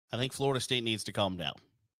I think Florida State needs to calm down,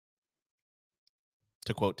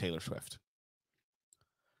 to quote Taylor Swift.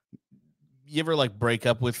 You ever like break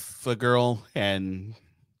up with a girl and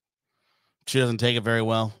she doesn't take it very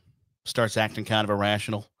well, starts acting kind of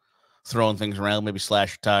irrational, throwing things around, maybe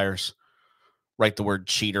slash your tires, write the word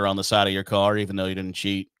cheater on the side of your car, even though you didn't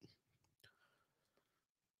cheat?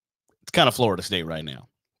 It's kind of Florida State right now.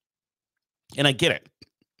 And I get it.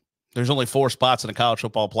 There's only 4 spots in a college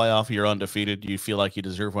football playoff. You're undefeated. You feel like you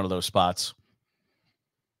deserve one of those spots.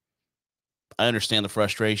 I understand the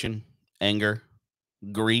frustration, anger,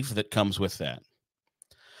 grief that comes with that.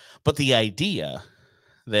 But the idea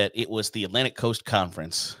that it was the Atlantic Coast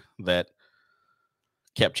Conference that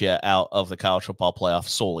kept you out of the college football playoff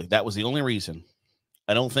solely, that was the only reason,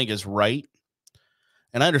 I don't think is right.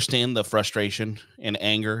 And I understand the frustration and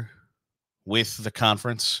anger with the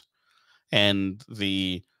conference and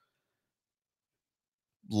the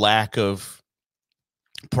lack of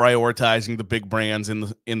prioritizing the big brands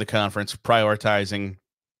in the conference, prioritizing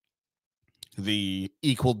the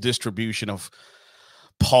equal distribution of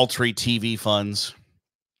paltry TV funds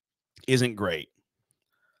isn't great.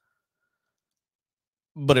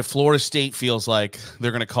 But if Florida State feels like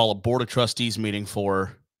they're going to call a board of trustees meeting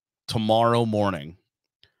for tomorrow morning,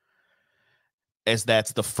 as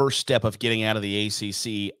that's the first step of getting out of the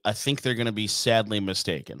ACC, I think they're going to be sadly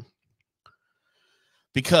mistaken.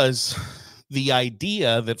 Because the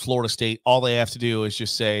idea that Florida State, all they have to do is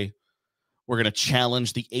just say, we're going to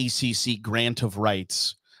challenge the ACC grant of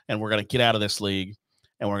rights, and we're going to get out of this league,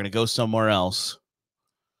 and we're going to go somewhere else,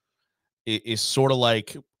 it is sort of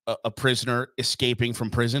like a prisoner escaping from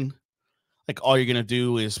prison. Like, all you're going to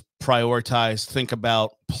do is prioritize, think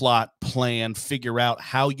about, plot, plan, figure out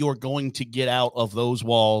how you're going to get out of those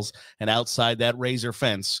walls and outside that razor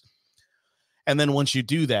fence. And then once you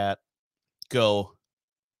do that, go,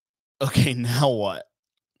 okay, now what?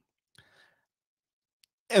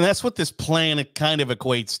 And that's what this plan it kind of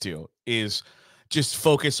equates to, is just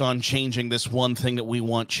focus on changing this one thing that we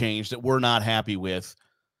want changed, that we're not happy with.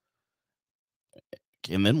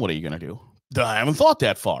 And then what are you going to do? I haven't thought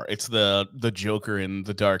that far. It's the Joker in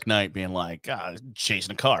The Dark Knight being like,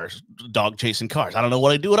 chasing cars, dog chasing cars. I don't know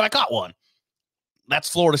what I'd do if I caught one. That's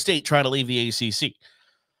Florida State trying to leave the ACC.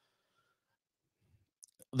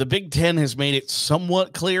 The Big Ten has made it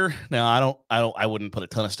somewhat clear. Now, I wouldn't put a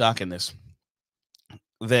ton of stock in this,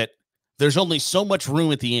 that there's only so much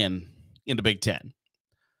room at the end in the Big Ten.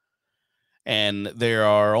 And there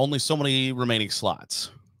are only so many remaining slots.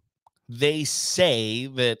 They say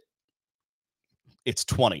that it's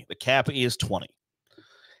 20. The cap is 20.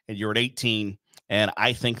 And you're at 18. And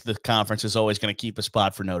I think the conference is always going to keep a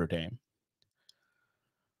spot for Notre Dame.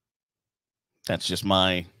 That's just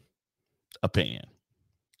my opinion.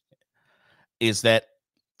 Is that,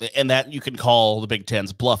 and that you can call the Big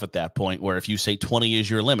Ten's bluff at that point, where if you say 20 is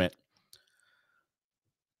your limit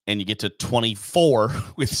and you get to 24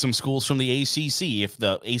 with some schools from the ACC, if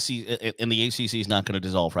the ACC is not going to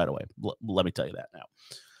dissolve right away. Let me tell you that now.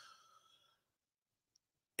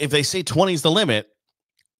 If they say 20 is the limit,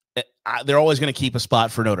 they're always going to keep a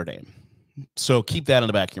spot for Notre Dame. So keep that in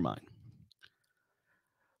the back of your mind.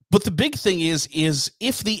 But the big thing is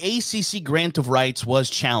if the ACC grant of rights was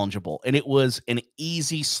challengeable and it was an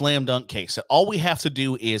easy slam dunk case, that all we have to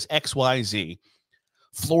do is X, Y, Z,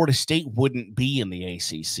 Florida State wouldn't be in the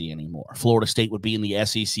ACC anymore. Florida State would be in the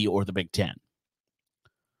SEC or the Big Ten.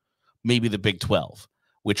 Maybe the Big 12,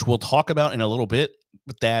 which we'll talk about in a little bit,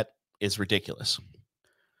 but that is ridiculous.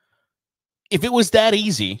 If it was that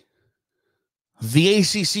easy, the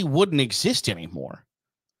ACC wouldn't exist anymore,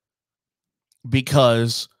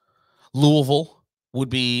 because Louisville would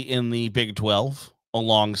be in the Big 12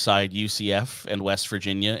 alongside UCF and West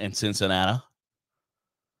Virginia and Cincinnati.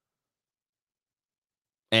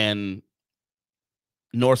 And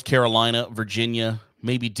North Carolina, Virginia,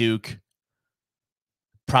 maybe Duke,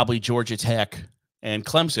 probably Georgia Tech, and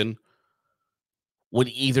Clemson would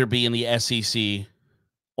either be in the SEC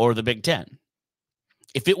or the Big Ten.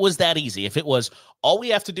 If it was that easy, if it was all we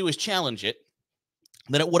have to do is challenge it,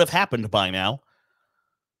 then it would have happened by now.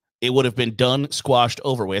 It would have been done, squashed,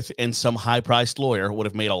 over with, and some high-priced lawyer would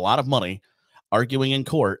have made a lot of money arguing in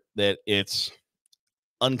court that it's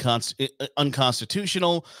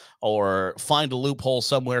unconstitutional or find a loophole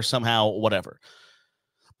somewhere, somehow, whatever.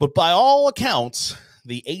 But by all accounts,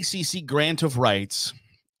 the ACC grant of rights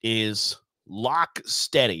is locked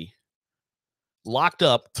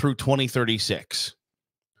up through 2036.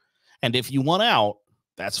 And if you want out,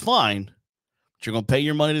 that's fine. But you're going to pay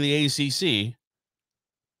your money to the ACC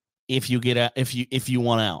if you get out, if you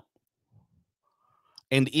want out.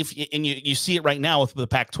 And you see it right now with the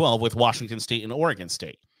Pac-12 with Washington State and Oregon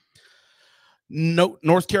State. No,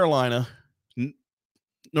 North Carolina,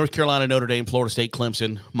 Notre Dame, Florida State,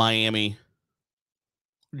 Clemson, Miami,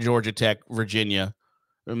 Georgia Tech, Virginia,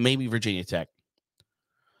 or maybe Virginia Tech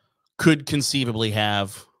could conceivably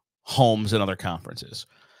have homes in other conferences.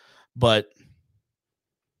 But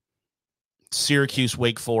Syracuse,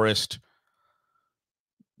 Wake Forest,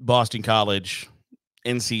 Boston College,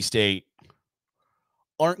 NC State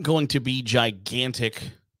aren't going to be gigantic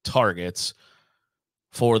targets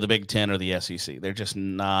for the Big Ten or the SEC. They're just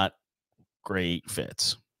not great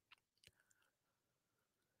fits.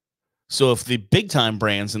 So if the big-time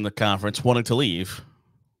brands in the conference wanted to leave,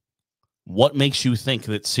 what makes you think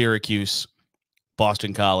that Syracuse,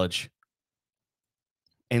 Boston College,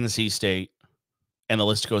 NC State, and the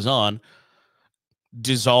list goes on,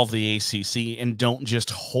 dissolve the ACC and don't just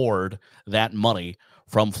hoard that money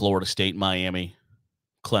from Florida State, Miami,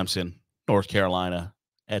 Clemson, North Carolina,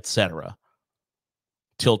 etc.,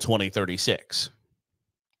 till 2036?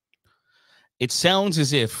 It sounds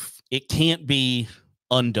as if it can't be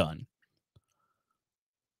undone.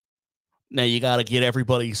 Now you got to get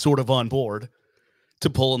everybody sort of on board to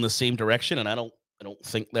pull in the same direction, and I don't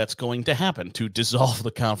think that's going to happen, to dissolve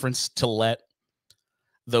the conference, to let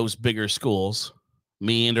those bigger schools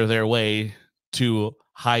meander their way to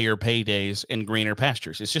higher paydays and greener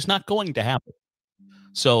pastures. It's just not going to happen.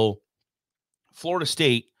 So Florida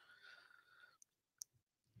State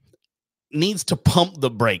needs to pump the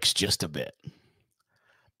brakes just a bit,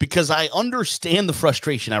 because I understand the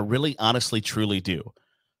frustration. I really, honestly, truly do.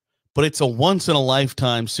 But it's a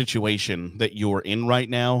once-in-a-lifetime situation that you're in right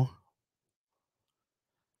now.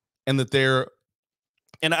 And that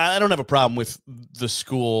and I don't have a problem with the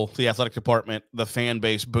school, the athletic department, the fan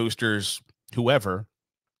base, boosters, whoever,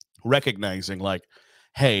 recognizing, like,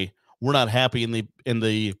 hey, we're not happy in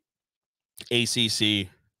the ACC.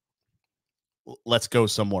 Let's go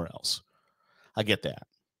somewhere else. I get that.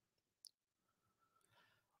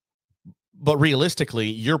 But realistically,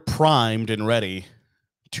 you're primed and ready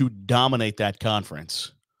to dominate that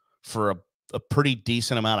conference for a pretty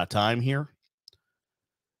decent amount of time here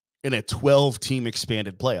in a 12-team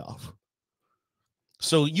expanded playoff.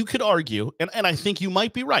 So you could argue, and I think you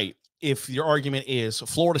might be right, if your argument is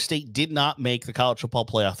Florida State did not make the college football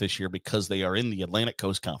playoff this year because they are in the Atlantic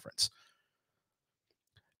Coast Conference.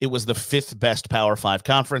 It was the 5th best Power 5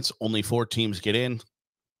 conference. Only 4 teams get in.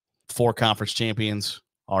 4 conference champions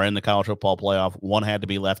are in the college football playoff. 1 had to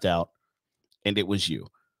be left out, and it was you.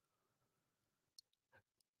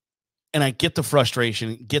 And I get the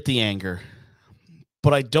frustration, get the anger,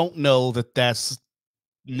 but I don't know that that's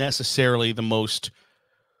necessarily the most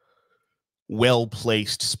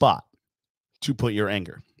well-placed spot to put your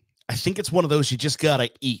anger. I think it's one of those you just got to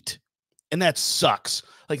eat, and that sucks.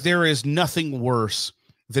 Like, there is nothing worse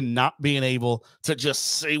than not being able to just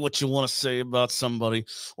say what you want to say about somebody,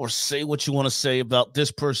 or say what you want to say about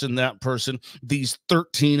this person, that person, these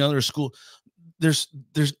 13 other schools. There's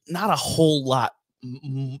not a whole lot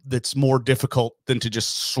that's more difficult than to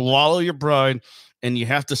just swallow your pride, and you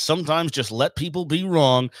have to sometimes just let people be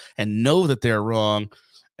wrong and know that they're wrong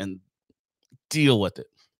and deal with it.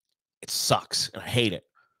 It sucks, and I hate it.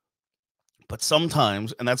 But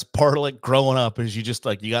sometimes, and that's part of like growing up, is you just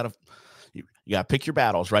like you gotta pick your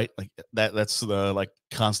battles, right? Like that's the like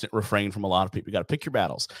constant refrain from a lot of people. You gotta pick your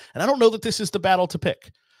battles. And I don't know that this is the battle to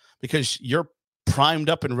pick, because you're primed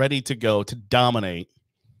up and ready to go to dominate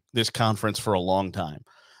this conference for a long time.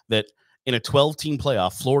 That in a 12-team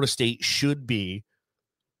playoff, Florida State should be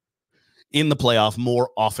in the playoff more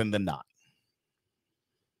often than not.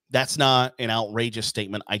 That's not an outrageous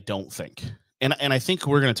statement, I don't think. And I think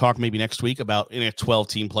we're going to talk maybe next week about, in a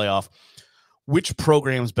 12-team playoff, which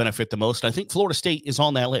programs benefit the most. And I think Florida State is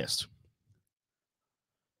on that list.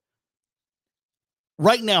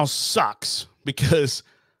 Right now sucks because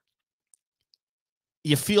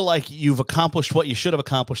you feel like you've accomplished what you should have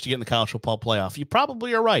accomplished to get in the college football playoff. You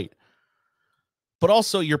probably are right. But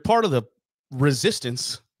also, you're part of the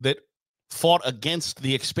resistance that fought against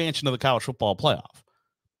the expansion of the college football playoff.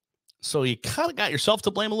 So you kind of got yourself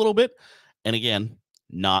to blame a little bit. And again,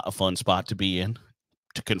 not a fun spot to be in,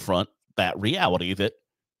 to confront that reality that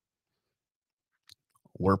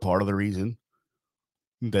we're part of the reason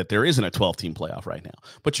that there isn't a 12-team playoff right now.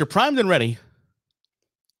 But you're primed and ready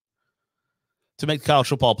to make the college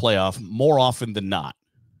football playoff more often than not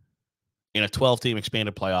in a 12-team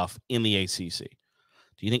expanded playoff in the ACC.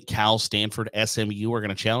 Do you think Cal, Stanford, SMU are going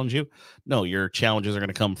to challenge you? No, your challenges are going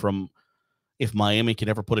to come from, if Miami can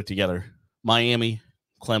ever put it together, Miami,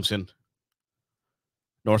 Clemson,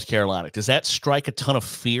 North Carolina. Does that strike a ton of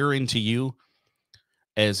fear into you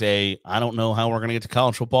as I don't know how we're going to get to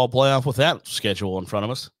college football playoff with that schedule in front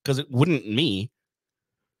of us, because it wouldn't me.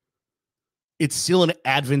 It's still an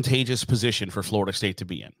advantageous position for Florida State to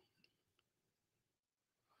be in.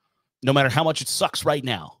 No matter how much it sucks right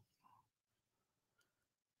now,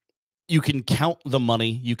 you can count the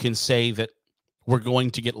money. You can say that we're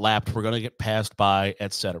going to get lapped, we're going to get passed by,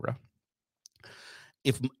 etc.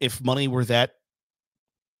 If money were that,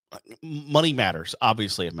 money matters.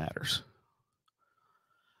 Obviously, it matters.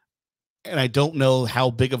 And I don't know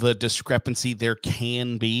how big of a discrepancy there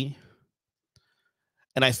can be.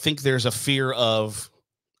 And I think there's a fear of,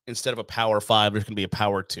 instead of a Power 5, there's going to be a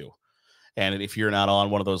Power 2. And if you're not on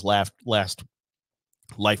one of those last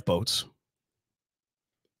lifeboats,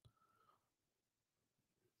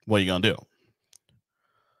 what are you going to do?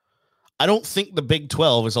 I don't think the Big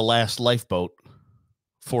 12 is a last lifeboat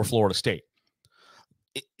for Florida State.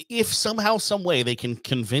 If somehow, some way they can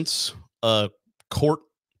convince a court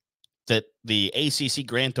that the ACC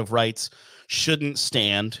grant of rights shouldn't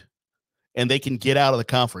stand and they can get out of the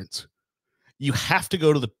conference, you have to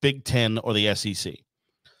go to the Big 10 or the SEC.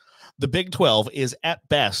 The Big 12 is at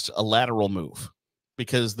best a lateral move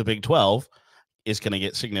because the Big 12 is going to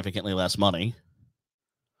get significantly less money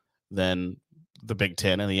than the Big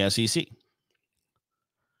 10 and the SEC.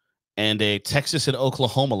 And a Texas and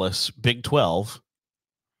Oklahoma-less Big 12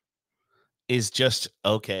 is just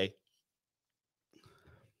okay,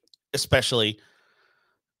 especially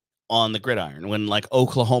on the gridiron, when like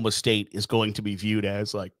Oklahoma State is going to be viewed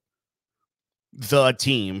as like the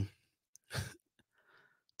team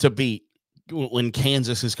to beat, when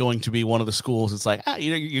Kansas is going to be one of the schools. It's like,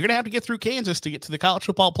 you're going to have to get through Kansas to get to the college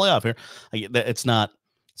football playoff here. It's not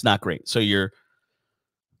great. So you're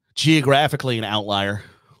geographically an outlier,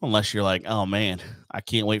 unless you're like, oh man, I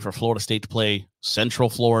can't wait for Florida State to play Central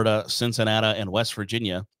Florida, Cincinnati, and West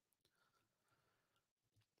Virginia.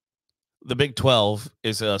 The Big 12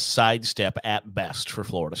 is a sidestep at best for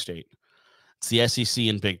Florida State. It's the SEC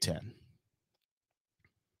and Big 10.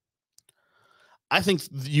 I think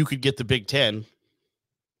you could get the Big 10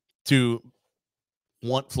 to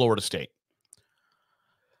want Florida State,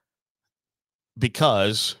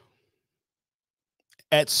 because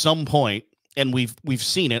at some point, and we've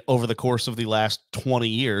seen it over the course of the last 20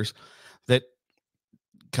 years, that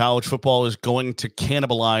college football is going to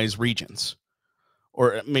cannibalize regions.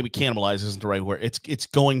 Or maybe cannibalize isn't the right word. It's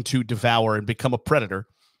going to devour and become a predator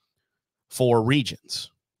for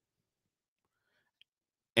regions.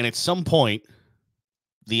 And at some point,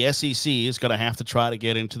 the SEC is going to have to try to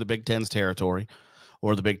get into the Big Ten's territory,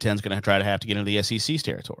 or the Big Ten's going to try to have to get into the SEC's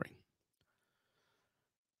territory.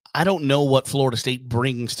 I don't know what Florida State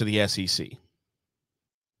brings to the SEC.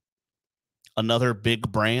 Another big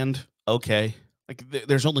brand? Okay. Like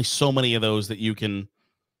there's only so many of those that you can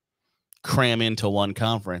cram into one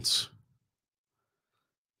conference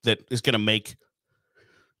that is going to make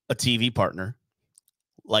a TV partner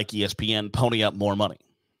like ESPN pony up more money.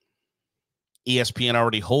 ESPN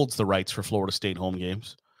already holds the rights for Florida State home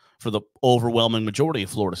games, for the overwhelming majority of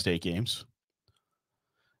Florida State games,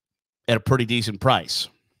 at a pretty decent price.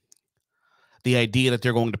 The idea that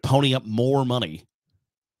they're going to pony up more money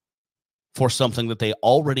for something that they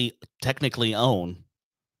already technically own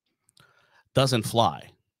doesn't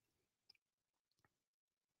fly.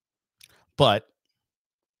 But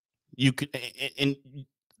you could, and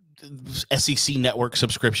SEC network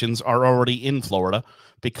subscriptions are already in Florida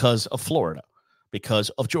because of Florida, because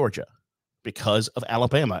of Georgia, because of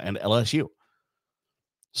Alabama and LSU.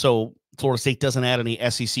 So Florida State doesn't add any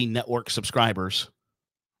SEC network subscribers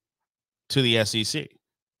to the SEC.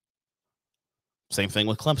 Same thing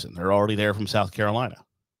with Clemson. They're already there from South Carolina.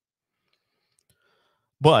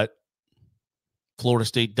 But Florida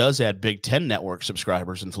State does add Big Ten network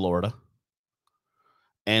subscribers in Florida,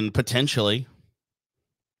 and potentially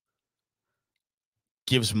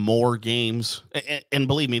gives more games. And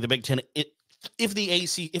believe me, the Big Ten,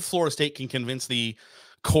 if Florida State can convince the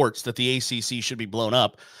courts that the ACC should be blown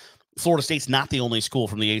up, Florida State's not the only school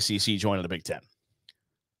from the ACC joining the Big Ten.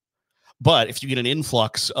 But if you get an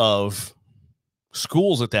influx of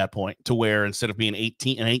schools at that point, to where instead of being an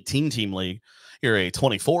 18-team league, you're a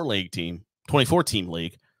 24-team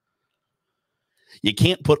league, you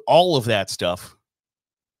can't put all of that stuff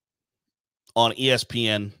on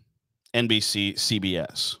ESPN, NBC,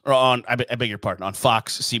 CBS, or on, I beg your pardon, on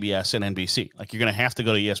Fox, CBS, and NBC. Like, you're going to have to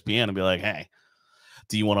go to ESPN and be like, hey,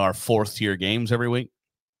 do you want our fourth tier games every week?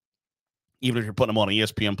 Even if you're putting them on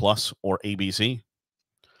ESPN Plus or ABC,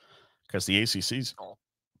 because the ACC's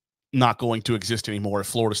not going to exist anymore if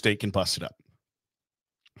Florida State can bust it up.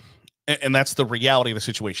 And that's the reality of the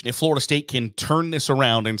situation. If Florida State can turn this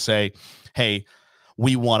around and say, hey,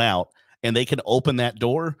 we want out, and they can open that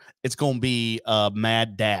door, it's going to be a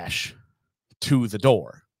mad dash to the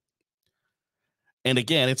door. And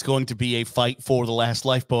again, it's going to be a fight for the last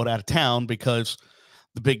lifeboat out of town because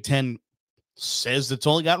the Big Ten says it's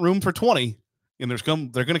only got room for 20, and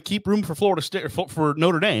they're going to keep room for Florida State, for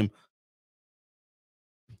Notre Dame.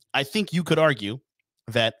 I think you could argue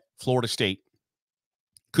that Florida State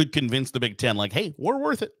could convince the Big Ten, like, hey, we're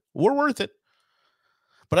worth it. We're worth it.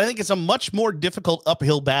 But I think it's a much more difficult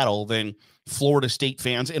uphill battle than Florida State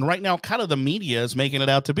fans. And right now, kind of the media is making it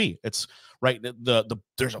out to be. It's right.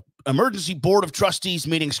 There's an emergency board of trustees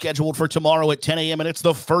meeting scheduled for tomorrow at 10 a.m. And it's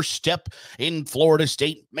the first step in Florida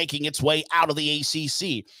State making its way out of the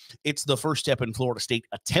ACC. It's the first step in Florida State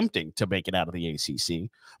attempting to make it out of the ACC.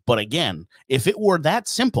 But again, if it were that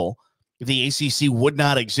simple, the ACC would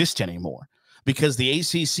not exist anymore, because the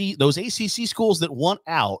ACC, those ACC schools that want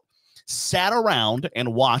out, sat around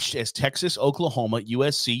and watched as Texas, Oklahoma,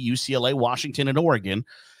 USC, UCLA, Washington, and Oregon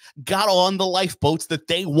got on the lifeboats that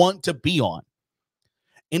they want to be on.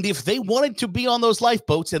 And if they wanted to be on those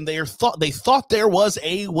lifeboats and they thought there was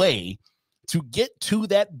a way to get to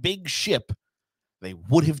that big ship, they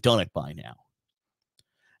would have done it by now.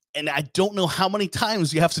 And I don't know how many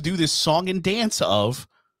times you have to do this song and dance of,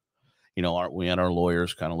 you know, we had our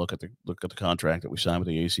lawyers kind of look at the contract that we signed with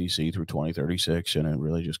the ACC through 2036, and it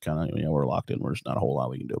really just kind of, you know, we're locked in. There's not a whole lot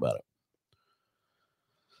we can do about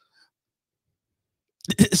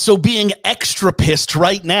it. So being extra pissed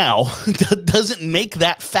right now doesn't make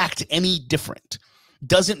that fact any different.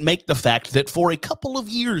 Doesn't make the fact that for a couple of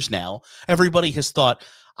years now, everybody has thought,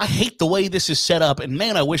 I hate the way this is set up, and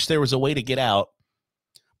man, I wish there was a way to get out,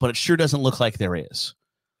 but it sure doesn't look like there is.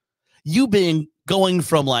 You going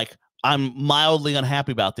from like, I'm mildly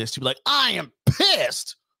unhappy about this to be like, I am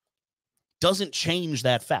pissed, doesn't change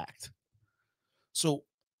that fact. So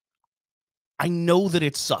I know that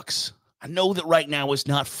it sucks. I know that right now is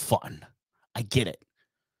not fun. I get it.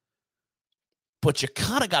 But you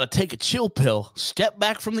kind of got to take a chill pill, step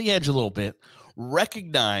back from the edge a little bit,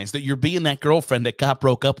 recognize that you're being that girlfriend that got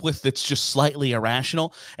broke up with that's just slightly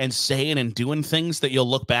irrational and saying and doing things that you'll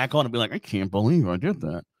look back on and be like, I can't believe I did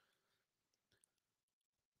that.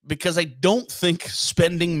 Because I don't think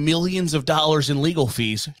spending millions of dollars in legal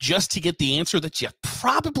fees just to get the answer that you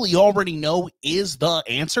probably already know is the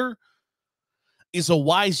answer is a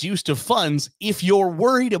wise use of funds if you're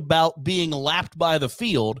worried about being lapped by the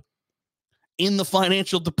field in the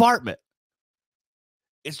financial department.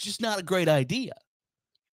 It's just not a great idea.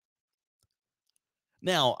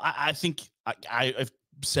 Now, I think I've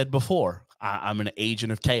said before, I'm an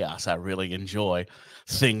agent of chaos. I really enjoy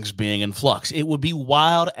things being in flux. It would be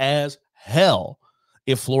wild as hell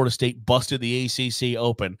if Florida State busted the ACC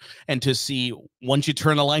open and to see, once you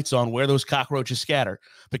turn the lights on, where those cockroaches scatter,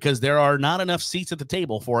 because there are not enough seats at the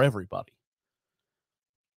table for everybody.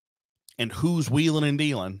 And who's wheeling and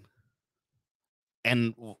dealing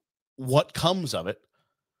and what comes of it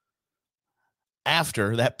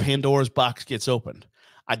after that Pandora's box gets opened.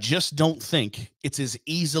 I just don't think it's as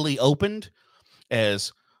easily opened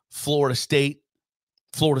as Florida State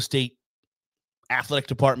athletic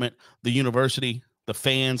department, the university, the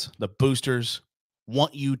fans, the boosters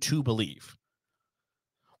want you to believe.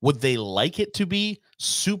 Would they like it to be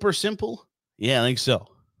super simple? Yeah, I think so.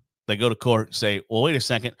 They go to court, say, well, wait a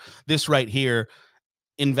second. This right here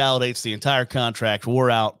invalidates the entire contract.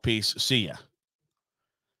 We're out. Peace. See ya.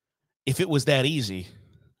 If it was that easy,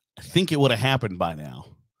 I think it would have happened by now.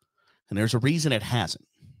 And there's a reason it hasn't.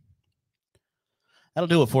 That'll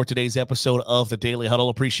do it for today's episode of the Daily Huddle.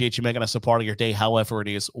 Appreciate you making us a part of your day, however it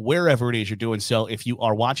is, wherever it is you're doing so. If you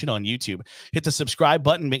are watching on YouTube, hit the subscribe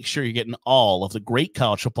button. Make sure you're getting all of the great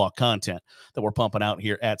college football content that we're pumping out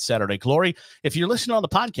here at Saturday Glory. If you're listening on the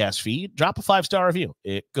podcast feed, drop a 5-star review.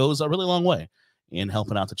 It goes a really long way in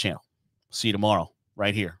helping out the channel. See you tomorrow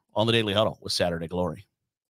right here on the Daily Huddle with Saturday Glory.